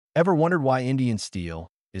Ever wondered why Indian steel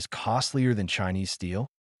is costlier than Chinese steel?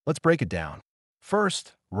 Let's break it down.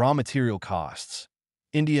 First, raw material costs.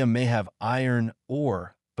 India may have iron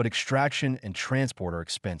ore, but extraction and transport are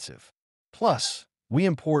expensive. Plus, we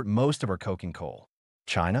import most of our coking coal.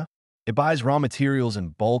 China? It buys raw materials in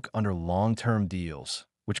bulk under long-term deals,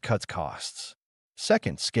 which cuts costs.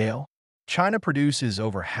 Second, scale. China produces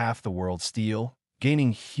over half the world's steel,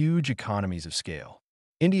 gaining huge economies of scale.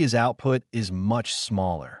 India's output is much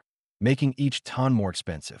smaller, making each ton more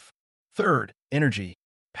expensive. Third, energy.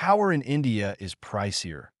 Power in India is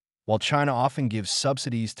pricier, while China often gives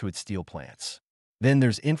subsidies to its steel plants. Then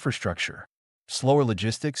there's infrastructure. Slower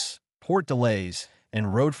logistics, port delays,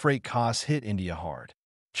 and road freight costs hit India hard.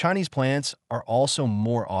 Chinese plants are also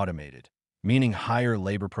more automated, meaning higher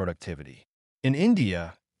labor productivity. In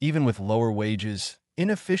India, even with lower wages,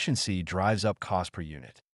 inefficiency drives up cost per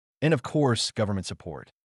unit. And of course, government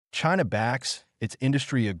support. China backs its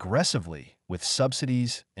industry aggressively with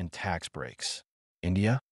subsidies and tax breaks.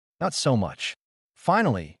 India? Not so much.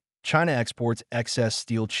 Finally, China exports excess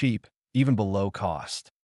steel cheap, even below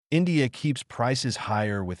cost. India keeps prices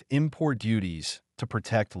higher with import duties to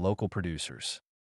protect local producers.